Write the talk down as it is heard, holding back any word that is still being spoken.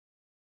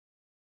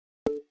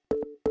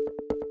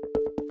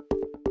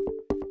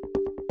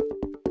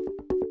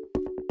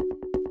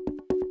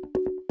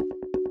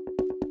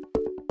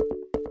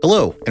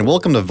Hello, and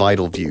welcome to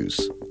Vital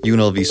Views,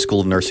 UNLV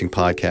School of Nursing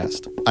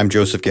podcast. I'm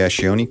Joseph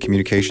Gascioni,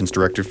 Communications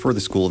Director for the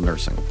School of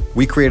Nursing.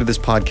 We created this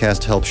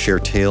podcast to help share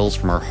tales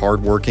from our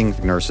hardworking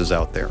nurses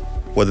out there.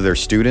 Whether they're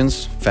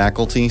students,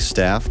 faculty,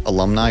 staff,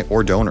 alumni,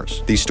 or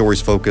donors, these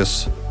stories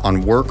focus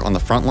on work on the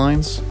front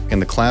lines, in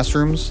the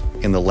classrooms,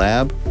 in the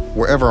lab,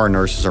 wherever our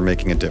nurses are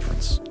making a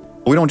difference.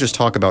 We don't just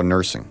talk about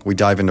nursing. We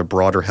dive into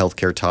broader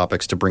healthcare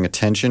topics to bring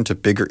attention to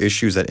bigger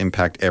issues that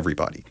impact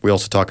everybody. We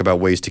also talk about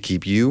ways to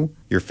keep you,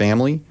 your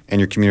family, and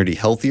your community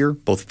healthier,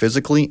 both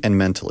physically and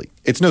mentally.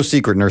 It's no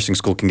secret nursing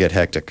school can get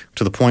hectic,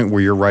 to the point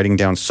where you're writing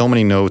down so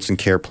many notes and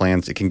care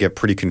plans it can get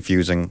pretty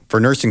confusing. For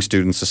nursing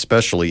students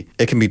especially,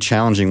 it can be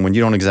challenging when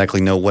you don't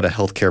exactly know what a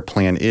healthcare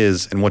plan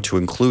is and what to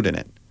include in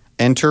it.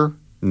 Enter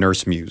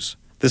NurseMuse.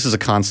 This is a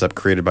concept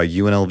created by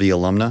UNLV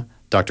alumna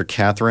Dr.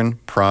 Catherine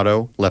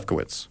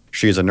Prato-Lefkowitz.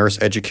 She is a nurse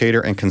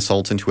educator and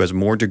consultant who has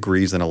more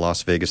degrees than a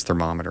Las Vegas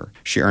thermometer.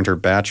 She earned her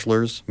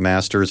bachelor's,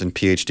 master's, and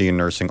PhD in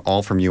nursing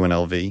all from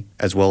UNLV,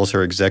 as well as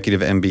her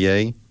executive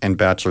MBA and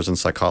bachelor's in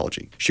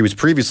psychology. She was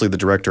previously the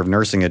director of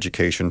nursing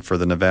education for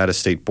the Nevada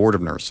State Board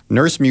of Nurse.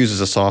 NurseMuse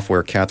is a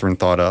software Catherine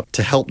thought up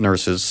to help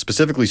nurses,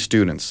 specifically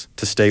students,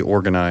 to stay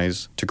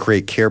organized, to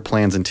create care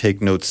plans and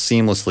take notes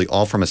seamlessly,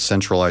 all from a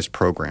centralized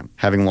program.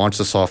 Having launched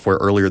the software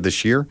earlier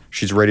this year,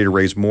 she's ready to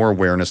raise more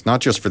awareness,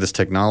 not just for this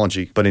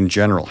technology, but in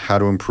general, how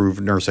to improve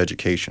nurse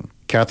education.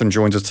 Catherine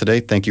joins us today.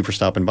 Thank you for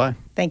stopping by.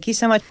 Thank you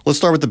so much. Let's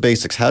start with the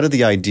basics. How did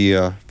the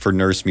idea for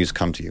NurseMuse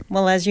come to you?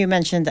 Well, as you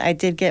mentioned, I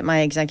did get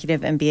my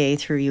executive MBA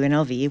through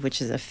UNLV,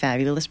 which is a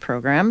fabulous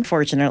program.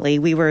 Fortunately,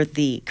 we were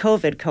the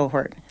COVID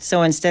cohort.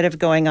 So instead of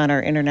going on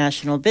our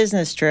international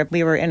business trip,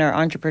 we were in our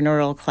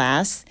entrepreneurial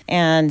class,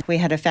 and we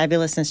had a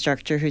fabulous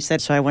instructor who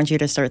said, so I want you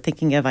to start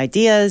thinking of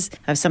ideas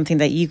of something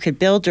that you could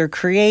build or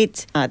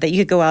create that you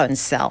could go out and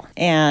sell.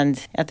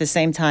 And at the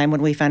same time,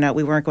 when we found out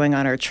we weren't going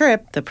on our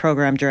trip, the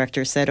program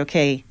director said,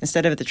 okay,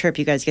 instead of the trip,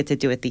 you guys get to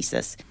do a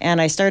thesis. And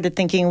I started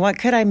thinking, what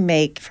could I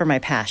make for my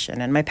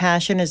passion? And my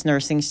passion is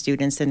nursing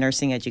students and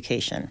nursing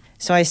education.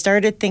 So I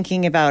started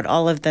thinking about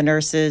all of the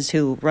nurses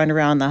who run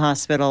around the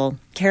hospital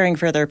caring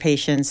for their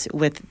patients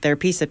with their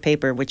piece of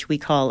paper, which we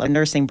call a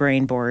nursing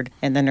brain board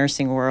in the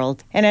nursing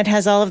world. And it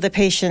has all of the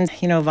patient's,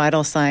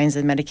 vital signs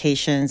and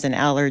medications and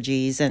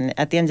allergies. And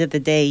at the end of the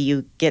day,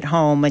 you get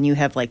home and you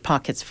have like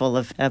pockets full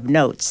of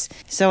notes.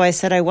 So I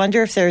said, I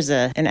wonder if there's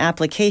an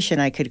application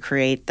I could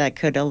create that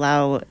could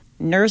allow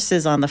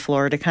nurses on the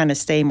floor to kind of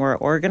stay more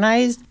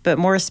organized. But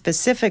more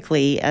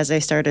specifically, as I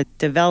started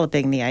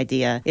developing the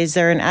idea, is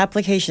there an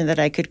application that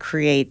I could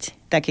create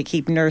that could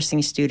keep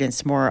nursing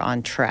students more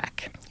on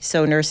track?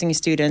 So nursing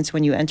students,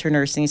 when you enter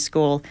nursing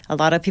school, a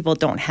lot of people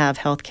don't have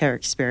healthcare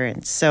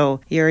experience. So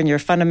you're in your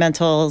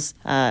fundamentals,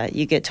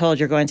 you get told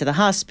you're going to the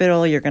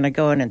hospital, you're going to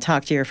go in and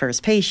talk to your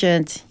first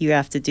patient, you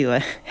have to do a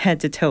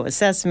head-to-toe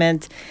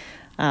assessment,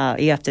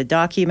 you have to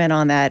document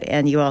on that,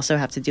 and you also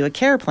have to do a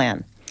care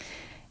plan.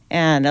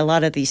 And a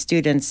lot of these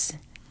students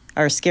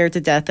are scared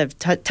to death of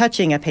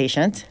touching a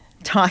patient,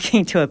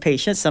 talking to a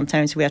patient.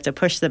 Sometimes we have to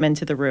push them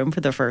into the room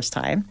for the first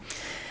time.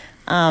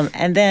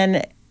 And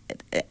then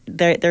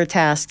they're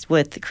tasked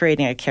with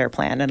creating a care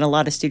plan. And a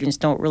lot of students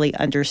don't really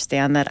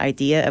understand that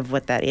idea of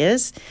what that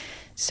is.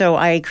 So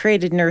I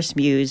created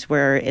NurseMuse,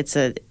 where it's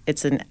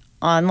an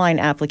online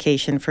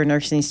application for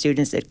nursing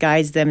students. It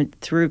guides them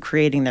through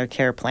creating their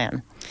care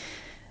plan.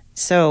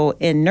 So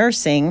in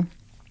nursing,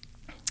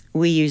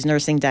 we use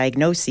nursing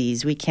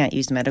diagnoses. We can't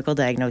use medical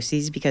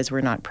diagnoses because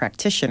we're not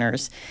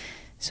practitioners.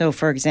 So,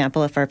 for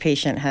example, if our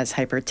patient has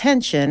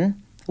hypertension,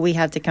 we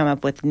have to come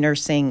up with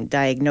nursing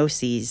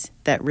diagnoses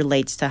that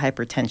relates to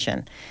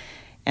hypertension.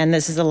 And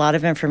this is a lot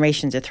of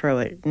information to throw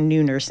at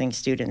new nursing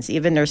students.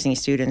 Even nursing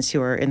students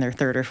who are in their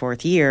third or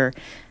fourth year,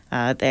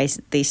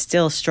 they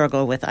still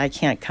struggle with, I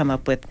can't come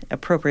up with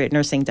appropriate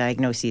nursing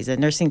diagnoses. And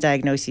nursing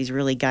diagnoses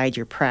really guide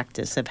your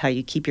practice of how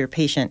you keep your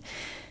patient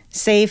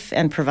safe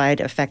and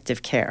provide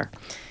effective care.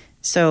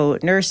 So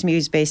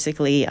NurseMuse,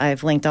 basically,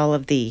 I've linked all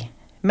of the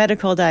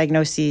medical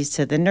diagnoses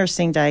to the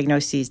nursing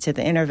diagnoses to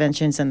the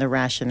interventions and the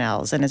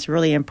rationales. And it's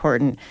really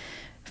important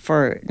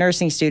for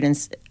nursing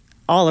students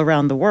all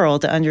around the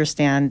world to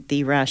understand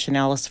the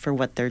rationales for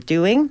what they're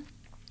doing.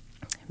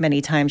 Many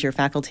times your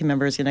faculty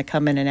member is going to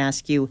come in and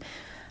ask you,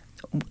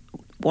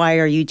 why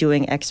are you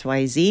doing X,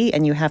 Y, Z?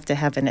 And you have to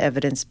have an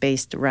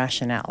evidence-based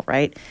rationale,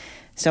 right?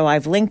 So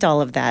I've linked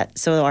all of that.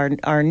 So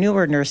our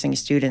newer nursing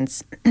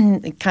students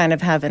kind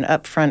of have an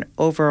upfront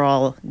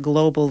overall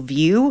global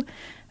view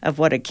of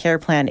what a care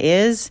plan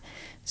is.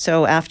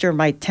 So after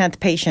my 10th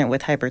patient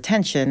with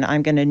hypertension,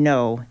 I'm going to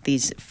know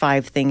these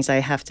 5 things I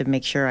have to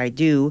make sure I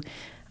do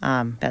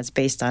that's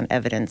based on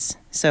evidence.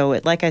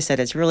 So like I said,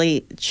 it's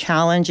really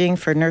challenging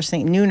for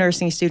new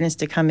nursing students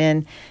to come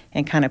in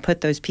and kind of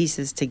put those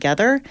pieces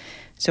together.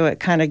 So it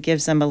kind of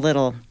gives them a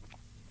little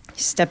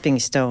stepping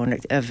stone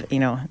of,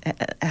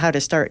 how to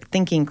start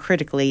thinking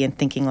critically and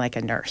thinking like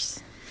a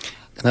nurse.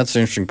 And that's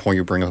an interesting point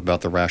you bring up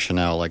about the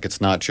rationale. Like, it's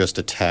not just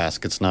a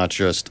task. It's not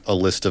just a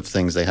list of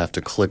things they have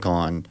to click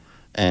on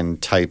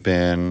and type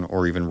in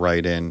or even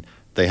write in.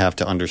 They have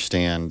to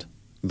understand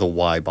the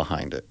why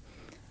behind it.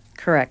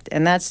 Correct.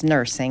 And that's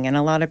nursing. And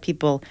a lot of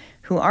people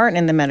who aren't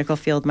in the medical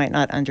field might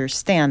not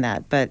understand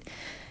that. But,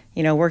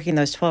 working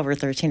those 12 or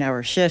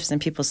 13-hour shifts, and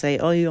people say,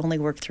 oh, you only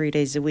work 3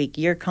 days a week.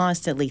 You're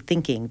constantly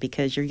thinking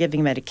because you're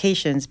giving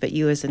medications, but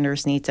you as a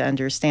nurse need to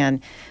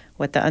understand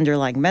what the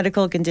underlying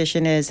medical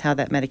condition is, how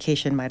that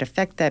medication might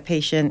affect that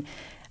patient,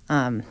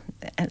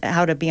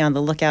 how to be on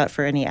the lookout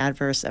for any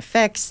adverse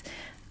effects.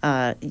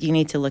 You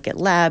need to look at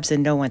labs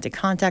and know when to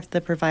contact the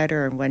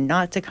provider and when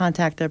not to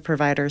contact the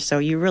provider. So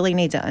you really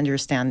need to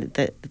understand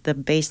the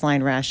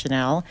baseline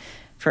rationale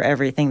for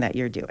everything that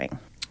you're doing.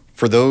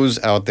 For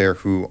those out there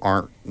who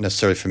aren't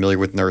necessarily familiar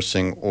with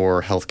nursing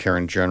or healthcare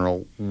in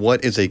general,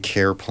 what is a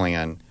care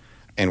plan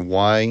and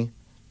why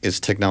is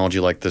technology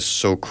like this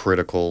so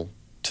critical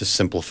to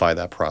simplify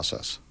that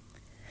process?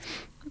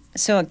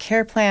 So a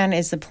care plan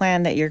is the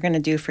plan that you're going to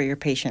do for your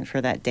patient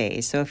for that day.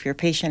 So if your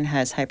patient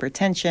has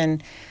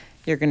hypertension,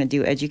 you're going to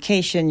do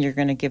education, you're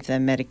going to give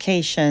them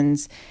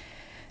medications,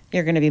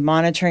 you're going to be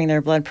monitoring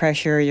their blood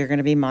pressure, you're going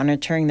to be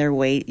monitoring their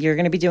weight, you're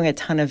going to be doing a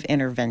ton of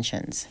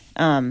interventions.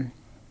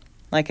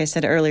 Like I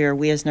said earlier,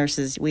 we as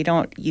nurses, we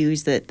don't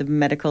use the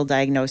medical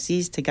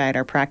diagnoses to guide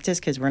our practice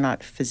because we're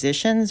not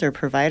physicians or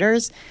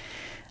providers,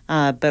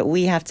 but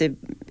we have to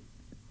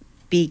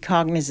be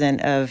cognizant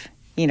of,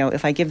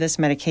 if I give this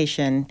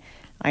medication,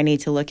 I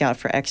need to look out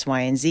for X, Y,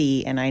 and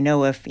Z, and I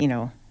know if,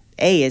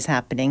 A is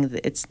happening,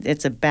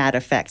 it's a bad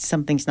effect.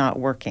 Something's not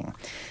working.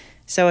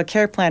 So a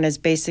care plan is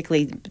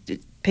basically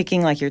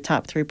picking like your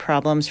top 3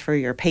 problems for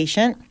your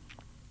patient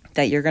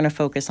that you're going to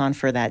focus on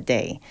for that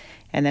day.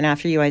 And then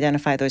after you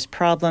identify those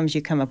problems,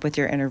 you come up with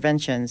your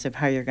interventions of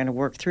how you're going to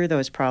work through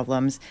those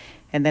problems.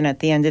 And then at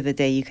the end of the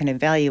day, you can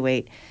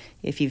evaluate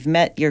if you've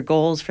met your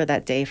goals for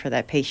that day for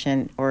that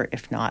patient or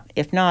if not.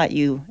 If not,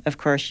 you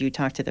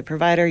talk to the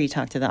provider, you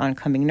talk to the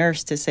oncoming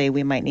nurse to say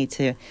we might need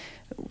to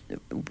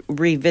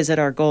revisit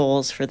our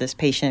goals for this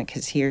patient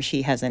because he or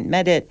she hasn't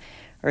met it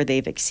or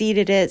they've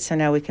exceeded it. So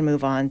now we can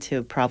move on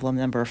to problem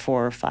number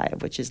 4 or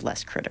 5, which is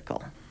less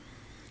critical.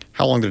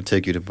 How long did it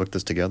take you to put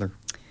this together?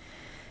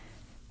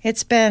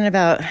 It's been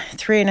about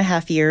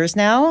 3.5 years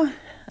now.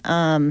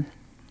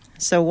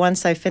 So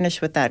once I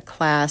finished with that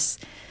class,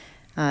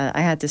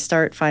 I had to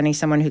start finding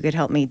someone who could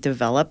help me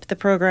develop the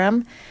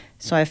program.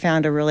 So I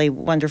found a really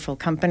wonderful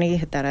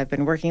company that I've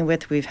been working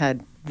with. We've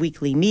had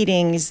weekly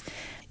meetings.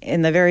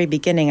 In the very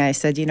beginning, I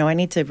said, I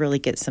need to really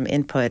get some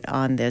input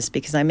on this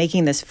because I'm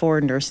making this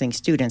for nursing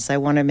students. I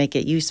want to make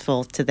it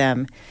useful to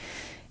them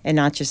and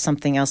not just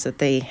something else that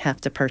they have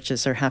to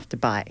purchase or have to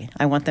buy.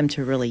 I want them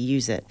to really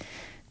use it.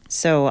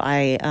 So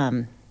I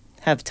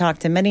have talked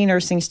to many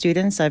nursing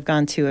students. I've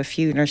gone to a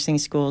few nursing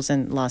schools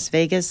in Las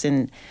Vegas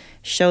and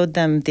showed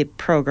them the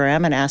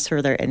program and asked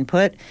for their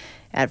input.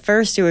 At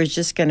first, it was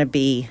just going to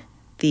be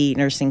the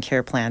nursing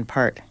care plan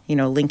part,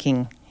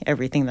 linking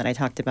everything that I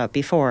talked about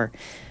before.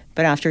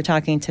 But after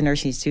talking to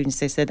nursing students,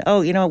 they said,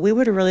 we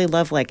would really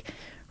love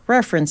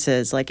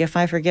references. Like if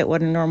I forget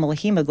what a normal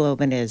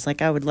hemoglobin is,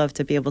 I would love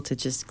to be able to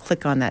just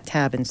click on that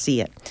tab and see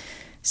it.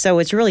 So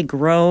it's really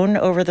grown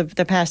over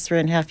the past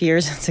 3.5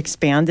 years. It's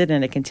expanded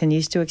and it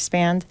continues to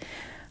expand.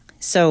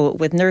 So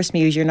with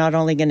NurseMuse, you're not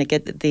only going to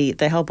get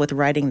the help with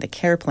writing the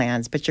care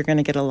plans, but you're going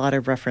to get a lot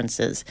of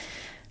references.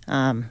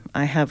 I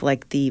have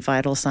the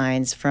vital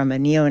signs from a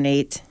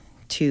neonate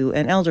to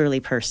an elderly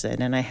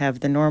person, and I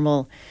have the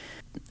normal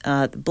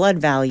blood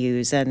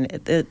values, and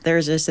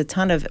there's just a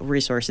ton of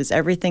resources.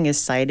 Everything is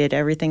cited.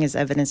 Everything is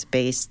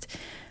evidence-based.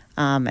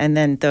 And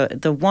then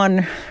the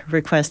one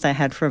request I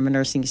had from a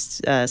nursing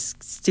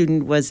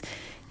student was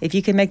if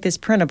you can make this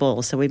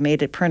printable. So we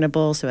made it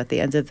printable. So at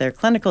the end of their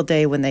clinical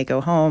day, when they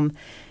go home,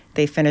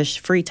 they finish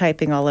free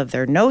typing all of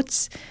their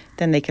notes.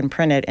 Then they can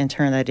print it and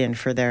turn that in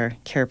for their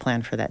care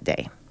plan for that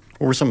day.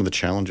 What were some of the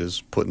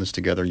challenges putting this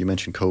together? You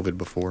mentioned COVID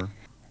before.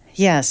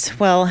 Yes.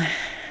 Well,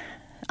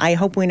 I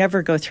hope we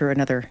never go through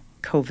another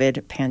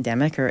COVID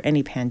pandemic or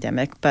any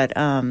pandemic. But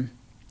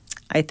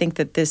I think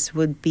that this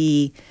would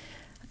be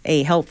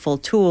a helpful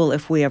tool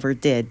if we ever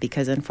did,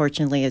 because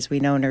unfortunately, as we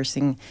know,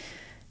 nursing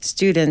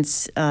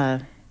students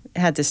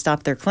had to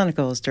stop their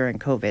clinicals during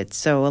COVID.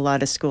 So a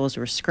lot of schools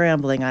were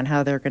scrambling on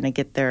how they're going to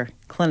get their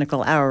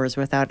clinical hours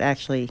without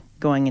actually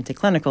going into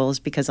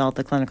clinicals because all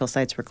the clinical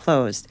sites were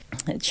closed.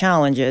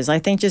 Challenges, I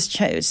think just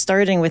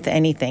starting with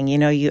anything,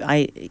 you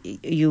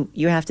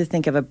have to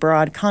think of a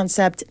broad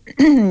concept.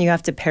 You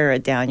have to pare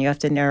it down. You have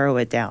to narrow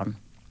it down.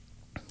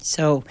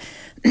 So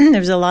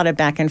there's a lot of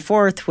back and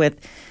forth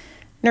with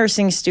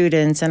nursing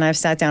students, and I've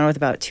sat down with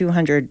about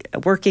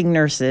 200 working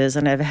nurses,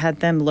 and I've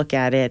had them look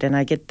at it, and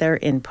I get their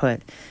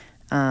input.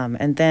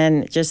 And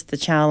then just the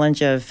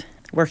challenge of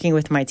working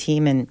with my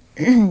team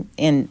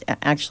and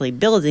actually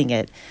building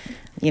it.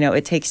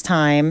 It takes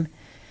time,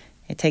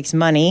 it takes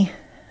money,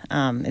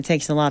 it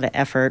takes a lot of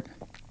effort.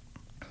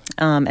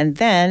 And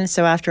then,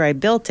 so after I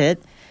built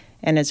it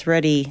and it's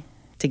ready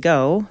to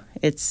go,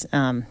 it's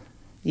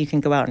you can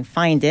go out and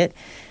find it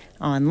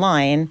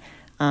online.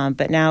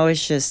 But now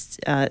it's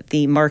just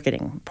the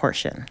marketing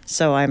portion.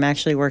 So I'm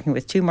actually working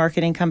with 2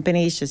 marketing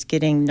companies, just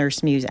getting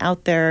NurseMuse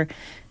out there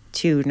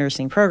to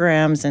nursing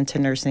programs and to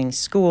nursing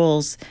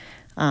schools.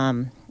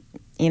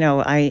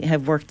 I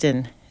have worked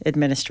in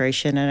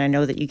administration, and I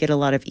know that you get a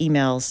lot of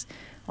emails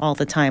all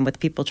the time with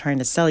people trying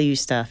to sell you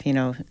stuff.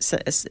 You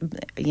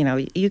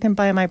can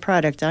buy my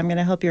product. I'm going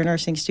to help your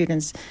nursing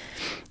students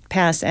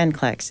pass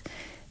NCLEX.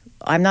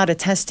 I'm not a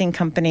testing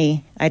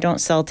company. I don't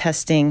sell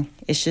testing.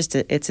 It's just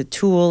it's a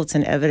tool. It's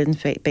an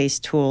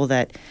evidence-based tool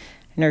that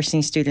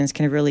nursing students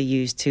can really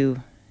use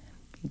to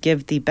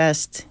give the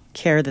best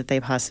care that they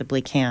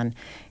possibly can.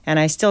 And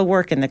I still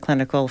work in the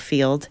clinical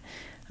field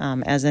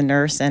as a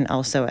nurse and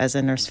also as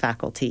a nurse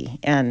faculty.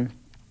 And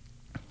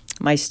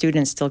my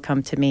students still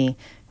come to me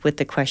with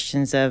the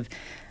questions of,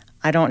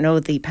 I don't know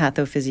the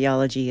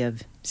pathophysiology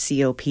of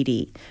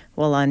COPD.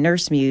 Well, on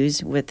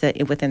NurseMuse,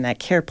 within that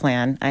care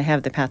plan, I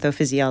have the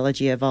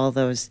pathophysiology of all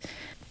those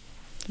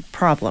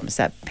problems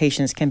that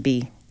patients can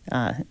be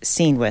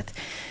seen with.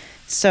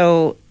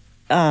 So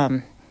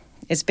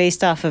it's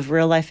based off of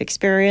real-life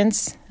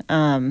experience,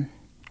 but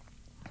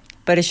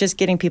it's just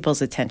getting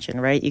people's attention,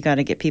 right? You got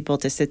to get people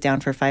to sit down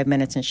for 5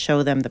 minutes and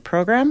show them the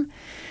program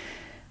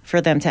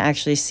for them to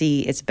actually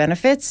see its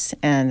benefits.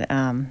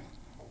 And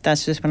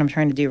that's just what I'm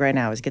trying to do right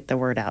now, is get the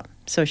word out.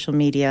 Social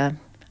media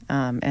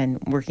and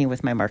working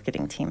with my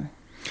marketing team.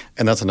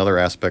 And that's another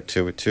aspect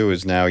to it, too,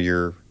 is now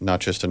you're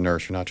not just a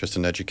nurse, you're not just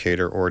an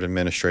educator or an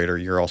administrator,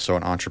 you're also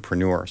an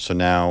entrepreneur. So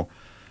now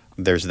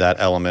there's that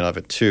element of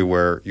it, too,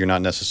 where you're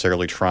not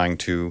necessarily trying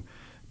to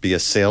be a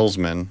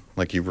salesman,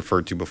 like you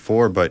referred to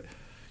before, but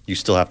you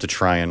still have to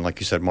try and, like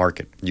you said,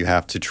 market. You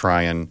have to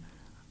try and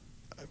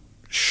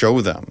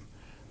show them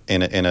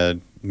in a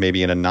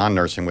maybe in a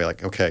non-nursing way,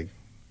 like, okay,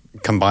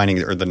 combining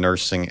the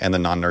nursing and the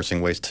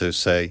non-nursing ways to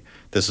say,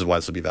 this is why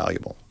this will be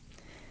valuable.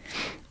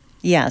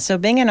 Yeah, so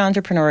being an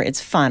entrepreneur,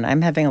 it's fun.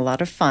 I'm having a lot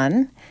of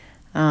fun.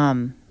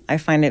 I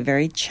find it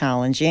very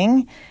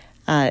challenging.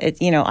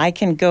 I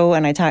can go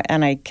and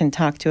I can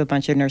talk to a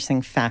bunch of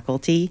nursing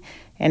faculty,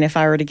 and if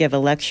I were to give a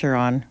lecture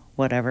on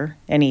whatever,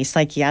 any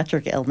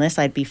psychiatric illness,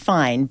 I'd be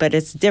fine. But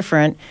it's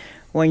different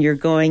when you're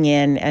going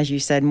in, as you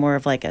said, more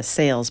of like a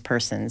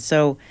salesperson.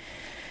 So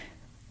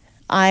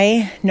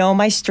I know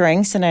my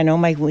strengths and I know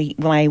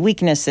my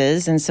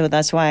weaknesses, and so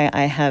that's why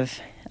I have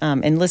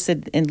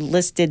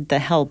enlisted the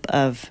help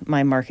of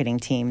my marketing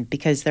team,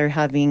 because they're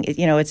having,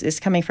 it's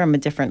coming from a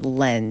different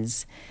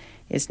lens.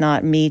 It's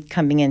not me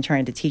coming in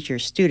trying to teach your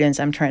students.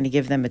 I'm trying to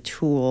give them a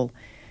tool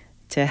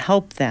to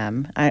help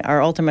them.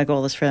 Our ultimate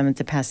goal is for them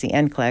to pass the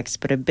NCLEX,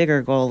 but a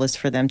bigger goal is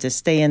for them to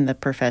stay in the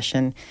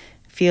profession,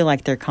 feel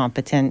like they're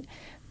competent,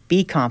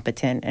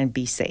 and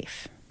be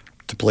safe.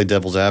 To play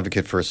devil's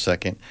advocate for a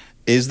second,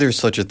 is there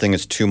such a thing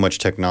as too much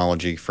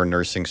technology for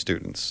nursing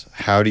students?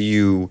 How do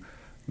you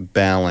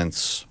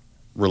balance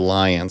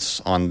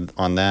reliance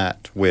on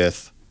that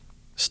with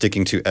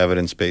sticking to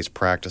evidence-based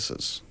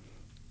practices?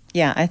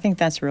 Yeah, I think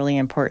that's really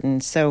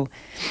important. So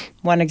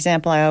one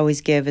example I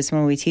always give is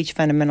when we teach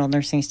fundamental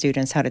nursing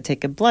students how to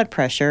take a blood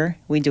pressure,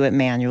 we do it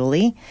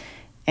manually.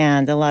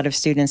 And a lot of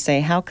students say,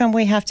 how come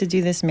we have to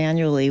do this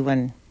manually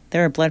when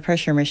there are blood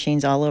pressure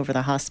machines all over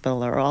the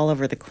hospital or all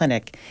over the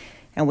clinic?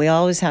 And we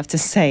always have to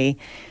say,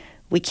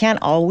 we can't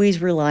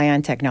always rely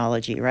on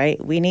technology,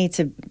 right? We need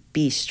to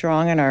be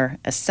strong in our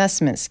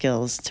assessment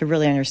skills to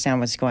really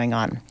understand what's going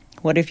on.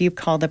 What if you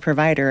call the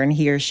provider and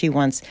he or she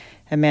wants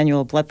a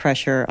manual blood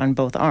pressure on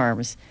both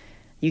arms?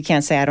 You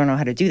can't say, I don't know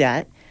how to do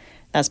that.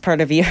 That's part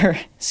of your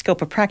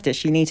scope of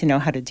practice. You need to know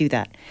how to do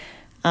that.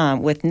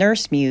 With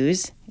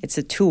NurseMuse, it's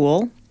a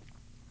tool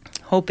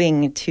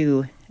hoping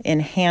to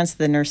enhance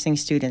the nursing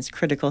students'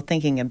 critical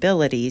thinking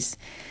abilities.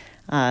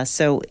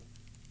 So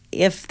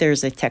if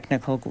there's a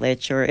technical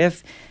glitch or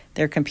if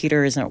their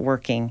computer isn't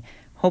working,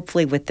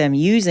 hopefully with them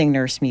using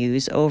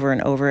NurseMuse over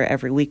and over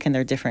every week in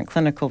their different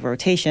clinical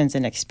rotations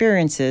and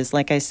experiences,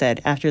 like I said,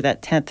 after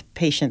that 10th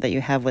patient that you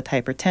have with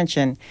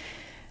hypertension,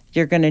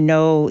 you're going to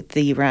know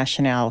the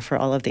rationale for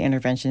all of the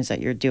interventions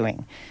that you're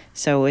doing.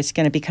 So it's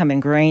going to become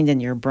ingrained in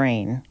your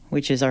brain,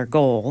 which is our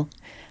goal.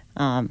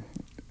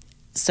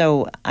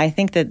 So I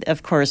think that,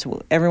 of course,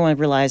 everyone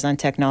relies on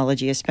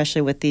technology,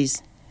 especially with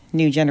these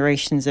new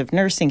generations of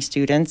nursing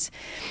students.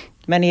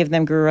 Many of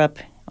them grew up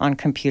on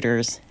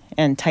computers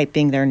and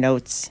typing their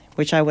notes,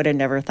 which I would have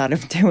never thought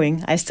of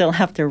doing. I still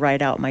have to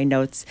write out my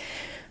notes.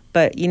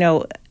 But,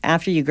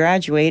 after you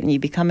graduate and you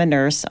become a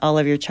nurse, all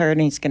of your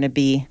charting is going to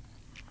be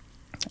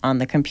on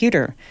the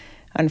computer.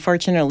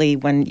 Unfortunately,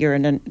 when you're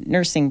in a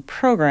nursing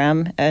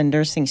program, a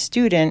nursing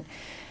student,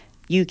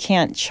 you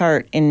can't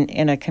chart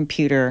in a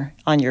computer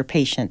on your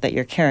patient that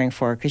you're caring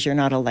for because you're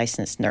not a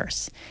licensed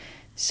nurse.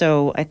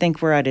 So I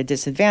think we're at a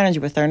disadvantage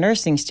with our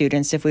nursing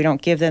students if we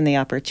don't give them the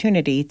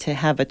opportunity to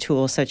have a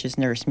tool such as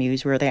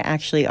NurseMuse where they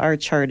actually are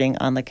charting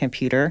on the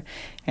computer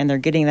and they're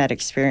getting that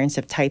experience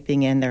of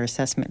typing in their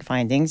assessment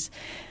findings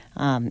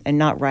and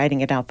not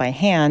writing it out by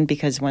hand,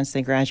 because once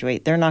they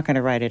graduate, they're not going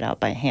to write it out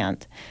by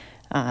hand.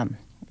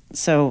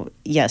 So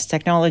yes,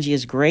 technology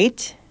is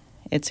great.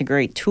 It's a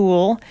great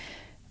tool.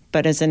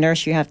 But as a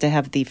nurse, you have to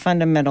have the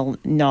fundamental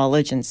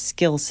knowledge and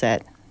skill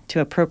set to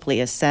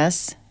appropriately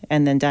assess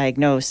and then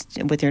diagnose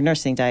with your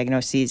nursing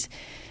diagnoses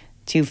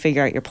to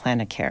figure out your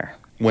plan of care.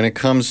 When it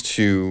comes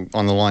to,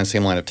 on the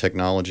same line of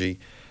technology,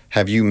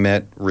 have you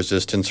met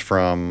resistance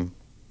from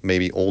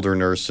maybe older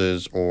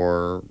nurses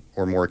or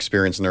more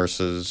experienced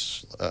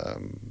nurses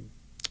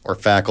or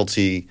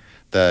faculty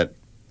that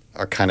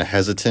are kind of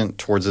hesitant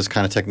towards this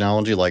kind of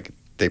technology, like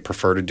they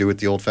prefer to do it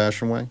the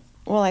old-fashioned way?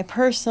 Well, I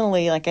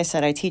personally, like I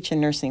said, I teach in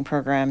nursing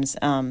programs,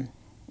 and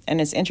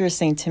it's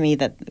interesting to me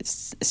that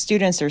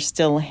students are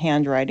still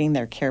handwriting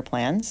their care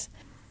plans.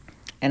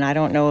 And I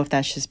don't know if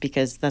that's just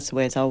because that's the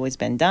way it's always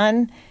been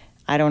done.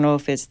 I don't know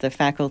if it's the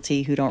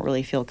faculty who don't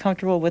really feel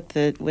comfortable with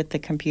the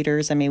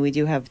computers. I mean, we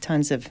do have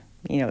tons of,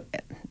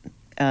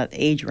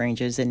 age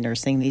ranges in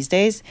nursing these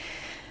days.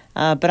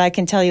 But I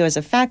can tell you as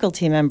a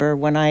faculty member,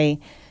 when I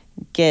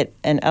get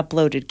an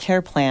uploaded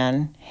care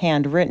plan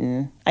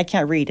handwritten, I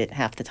can't read it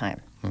half the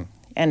time.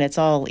 And it's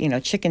all,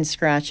 chicken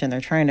scratch, and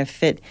they're trying to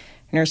fit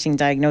nursing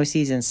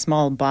diagnoses in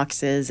small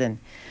boxes, and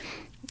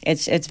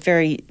it's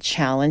very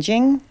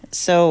challenging.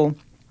 So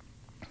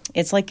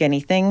it's like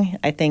anything.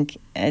 I think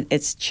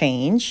it's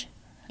change.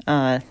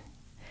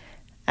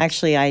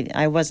 Actually,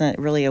 I wasn't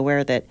really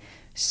aware that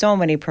so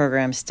many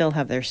programs still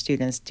have their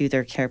students do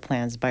their care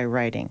plans by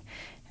writing.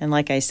 And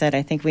like I said,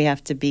 I think we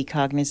have to be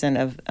cognizant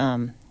of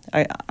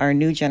our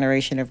new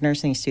generation of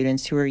nursing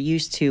students who are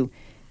used to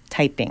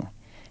typing.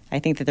 I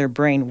think that their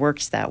brain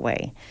works that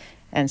way.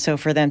 And so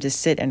for them to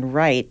sit and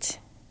write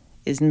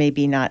is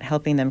maybe not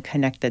helping them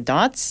connect the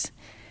dots.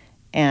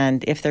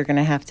 And if they're going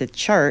to have to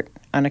chart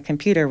on a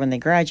computer when they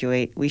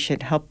graduate, we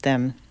should help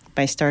them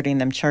by starting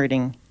them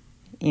charting,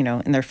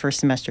 in their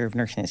first semester of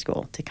nursing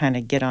school to kind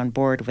of get on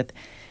board with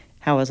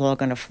how it's all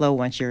going to flow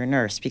once you're a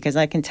nurse. Because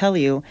I can tell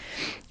you,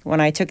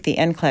 when I took the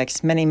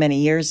NCLEX many, many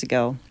years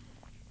ago,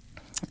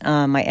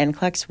 my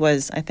NCLEX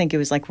was, I think it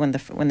was like when the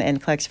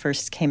NCLEX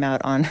first came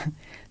out on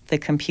the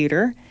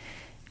computer,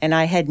 and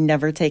I had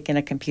never taken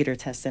a computer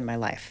test in my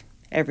life.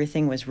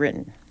 Everything was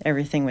written.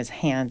 Everything was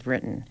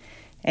handwritten.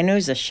 And it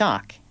was a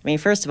shock. I mean,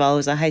 first of all, it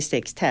was a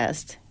high-stakes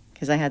test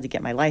because I had to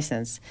get my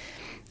license.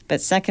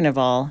 But second of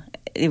all,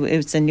 it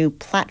was a new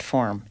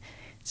platform.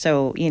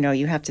 So,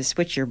 you have to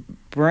switch your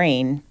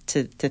brain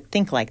to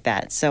think like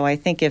that. So I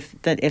think if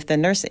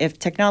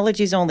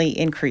technology is only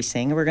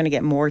increasing, we're going to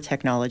get more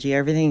technology.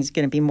 Everything's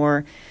going to be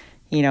more,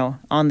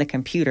 on the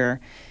computer.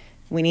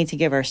 We need to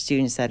give our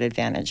students that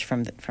advantage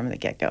from the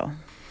get-go.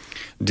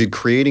 Did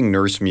creating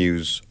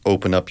NurseMuse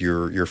open up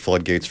your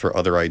floodgates for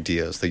other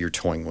ideas that you're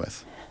toying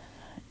with?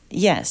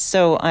 Yes.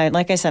 So,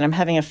 like I said, I'm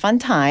having a fun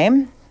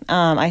time.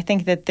 I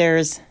think that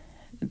there's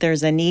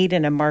a need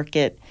and a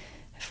market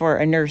for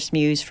a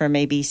NurseMuse for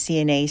maybe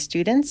CNA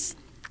students.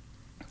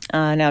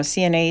 Now,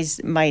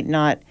 CNAs might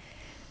not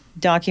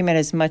document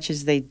as much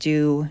as they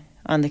do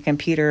on the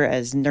computer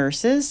as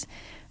nurses,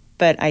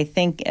 but I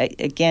think,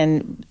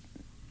 again,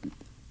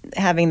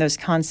 having those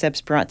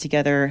concepts brought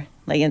together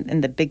like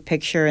in the big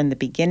picture in the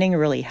beginning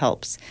really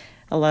helps.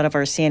 A lot of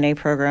our CNA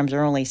programs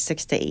are only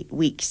 6 to 8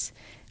 weeks.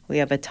 We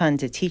have a ton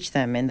to teach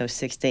them in those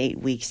 6 to 8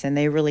 weeks, and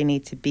they really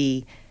need to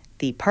be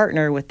the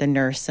partner with the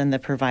nurse and the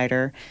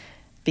provider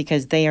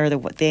because they are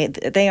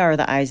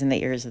the eyes and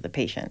the ears of the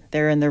patient.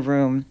 They're in the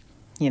room,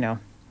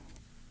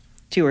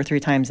 2 or 3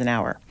 times an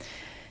hour.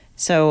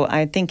 So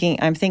I'm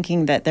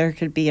thinking that there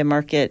could be a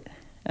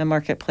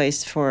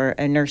marketplace for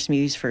a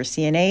NurseMuse for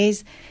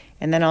CNAs,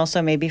 and then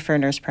also maybe for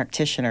nurse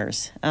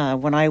practitioners.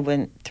 When I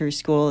went through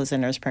school as a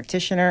nurse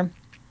practitioner,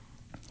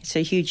 it's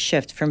a huge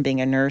shift from being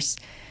a nurse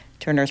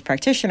to a nurse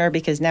practitioner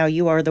because now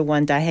you are the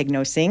one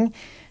diagnosing.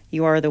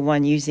 You are the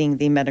one using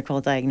the medical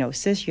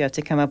diagnosis. You have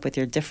to come up with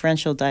your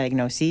differential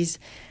diagnoses.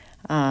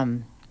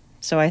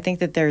 So I think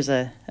that there's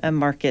a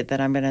market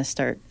that I'm going to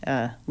start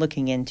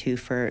looking into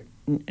for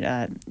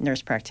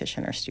nurse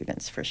practitioner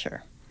students for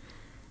sure.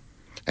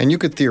 And you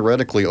could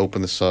theoretically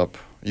open this up.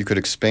 You could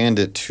expand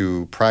it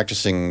to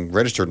practicing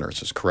registered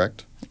nurses,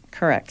 correct?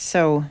 Correct.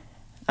 So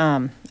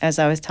as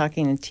I was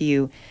talking to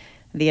you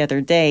the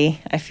other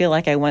day, I feel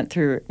like I went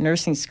through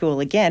nursing school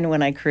again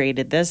when I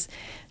created this,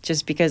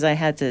 just because I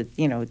had to,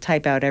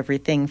 type out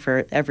everything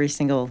for every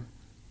single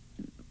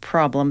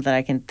problem that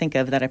I can think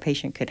of that a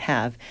patient could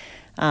have.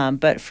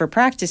 But for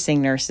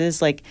practicing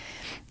nurses, like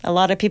a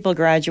lot of people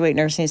graduate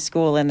nursing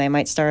school and they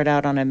might start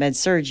out on a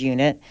med-surg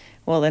unit.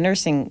 Well, in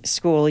nursing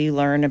school, you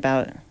learn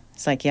about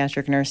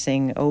psychiatric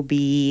nursing, OB,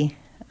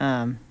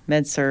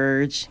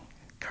 med-surg,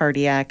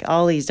 cardiac,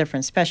 all these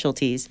different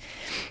specialties.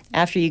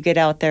 After you get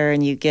out there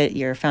and you get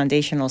your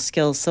foundational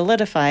skills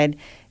solidified,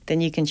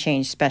 then you can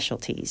change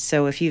specialties.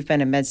 So if you've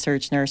been a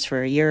med-surg nurse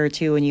for a year or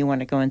two and you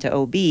want to go into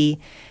OB,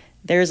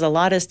 there's a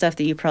lot of stuff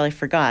that you probably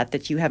forgot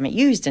that you haven't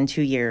used in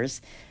 2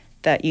 years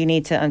that you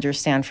need to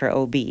understand for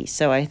OB.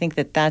 So I think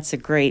that that's a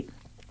great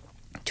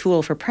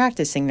tool for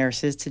practicing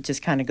nurses to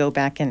just kind of go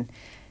back and,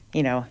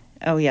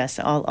 oh yes,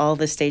 all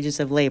the stages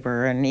of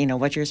labor and,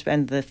 what you're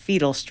and the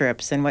fetal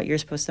strips and what you're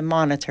supposed to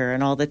monitor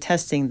and all the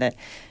testing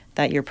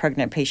that your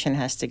pregnant patient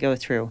has to go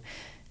through.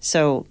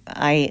 So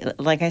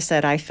like I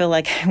said, I feel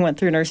like I went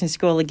through nursing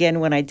school again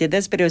when I did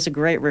this, but it was a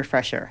great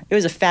refresher. It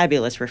was a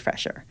fabulous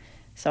refresher.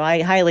 So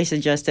I highly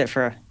suggest it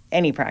for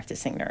any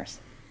practicing nurse.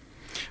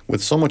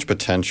 With so much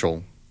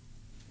potential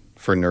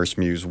for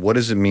NurseMuse, what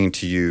does it mean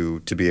to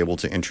you to be able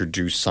to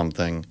introduce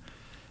something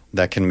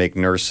that can make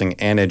nursing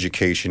and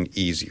education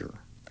easier?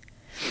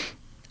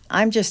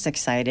 I'm just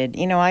excited.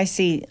 I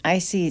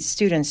see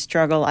students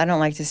struggle. I don't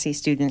like to see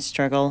students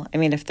struggle. I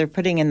mean, if they're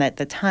putting in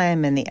the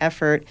time and the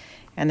effort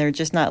and they're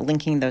just not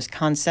linking those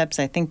concepts,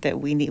 I think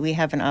that we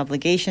have an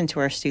obligation to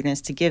our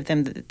students to give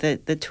them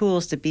the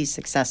tools to be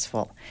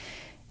successful.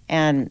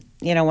 And,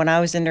 when I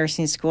was in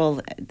nursing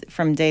school,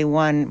 from day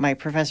one, my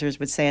professors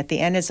would say, at the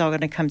end, it's all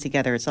going to come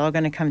together. It's all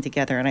going to come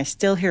together. And I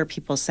still hear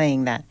people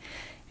saying that.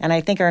 And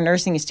I think our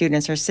nursing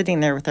students are sitting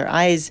there with their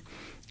eyes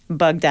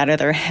bugged out of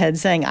their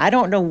heads saying, I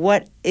don't know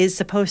what is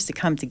supposed to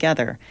come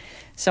together.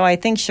 So I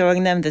think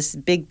showing them this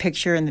big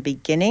picture in the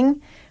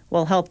beginning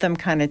will help them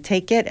kind of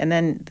take it. And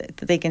then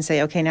they can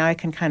say, okay, now I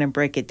can kind of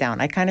break it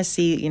down. I kind of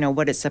see,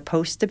 what it's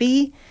supposed to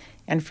be.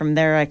 And from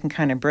there, I can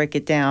kind of break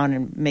it down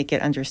and make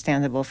it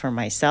understandable for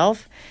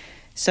myself.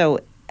 So,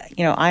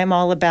 I'm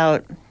all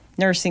about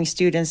nursing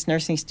student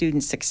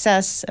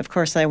success. Of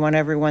course, I want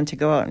everyone to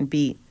go out and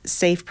be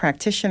safe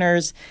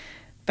practitioners.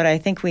 But I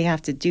think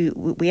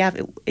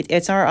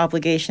it's our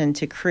obligation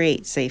to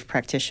create safe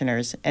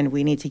practitioners, and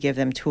we need to give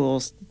them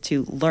tools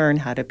to learn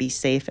how to be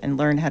safe and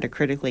learn how to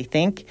critically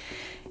think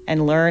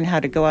and learn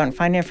how to go out and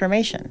find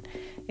information.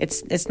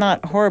 It's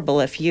not horrible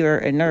if you're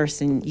a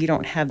nurse and you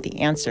don't have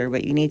the answer,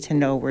 but you need to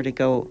know where to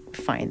go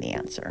find the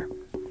answer.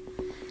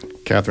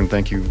 Catherine,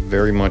 thank you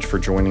very much for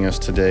joining us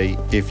today.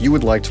 If you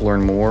would like to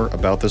learn more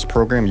about this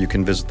program, you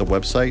can visit the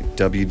website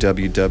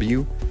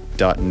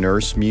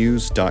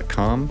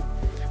www.nursemuse.com.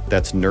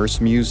 That's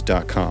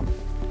nursemuse.com.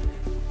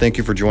 Thank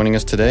you for joining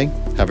us today.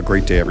 Have a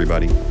great day,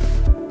 everybody.